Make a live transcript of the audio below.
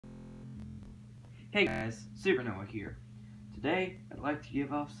Hey guys, Supernova here. Today, I'd like to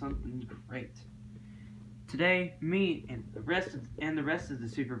give off something great. Today, me and the rest of the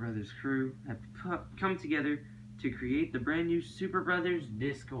Super Brothers crew have come together to create the brand new Super Brothers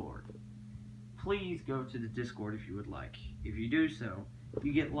Discord. Please go to the Discord if you would like. If you do so,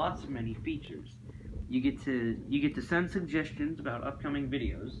 you get lots of many features. You get to send suggestions about upcoming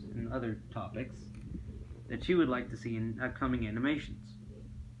videos and other topics that you would like to see in upcoming animations.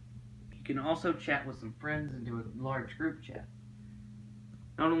 You can also chat with some friends and do a large group chat.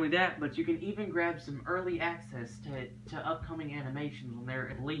 Not only that, but you can even grab some early access to upcoming animations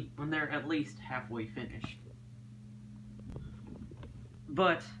when they're at least halfway finished.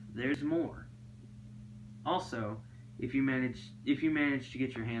 But there's more. Also, if you manage to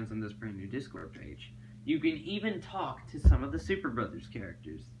get your hands on this brand new Discord page, you can even talk to some of the Super Brothers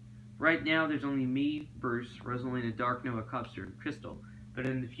characters. Right now, there's only me, Bruce, Rosalina, Dark, Noah, Copster, and Crystal. But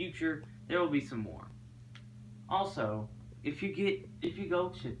in the future, there will be some more. Also, if you go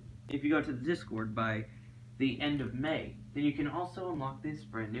to the Discord by the end of May, then you can also unlock these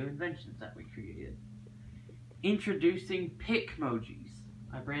brand new inventions that we created. Introducing Picmojis,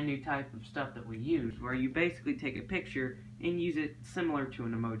 a brand new type of stuff that we use, where you basically take a picture and use it similar to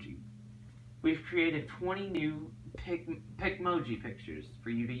an emoji. We've created 20 new Picmoji pictures for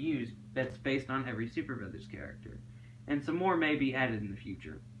you to use that's based on every Super Brothers character. And some more may be added in the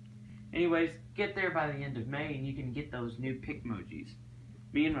future. Anyways, get there by the end of May and you can get those new Picmojis.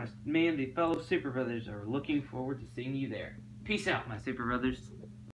 Me and the fellow Super Brothers are looking forward to seeing you there. Peace out, my Super Brothers.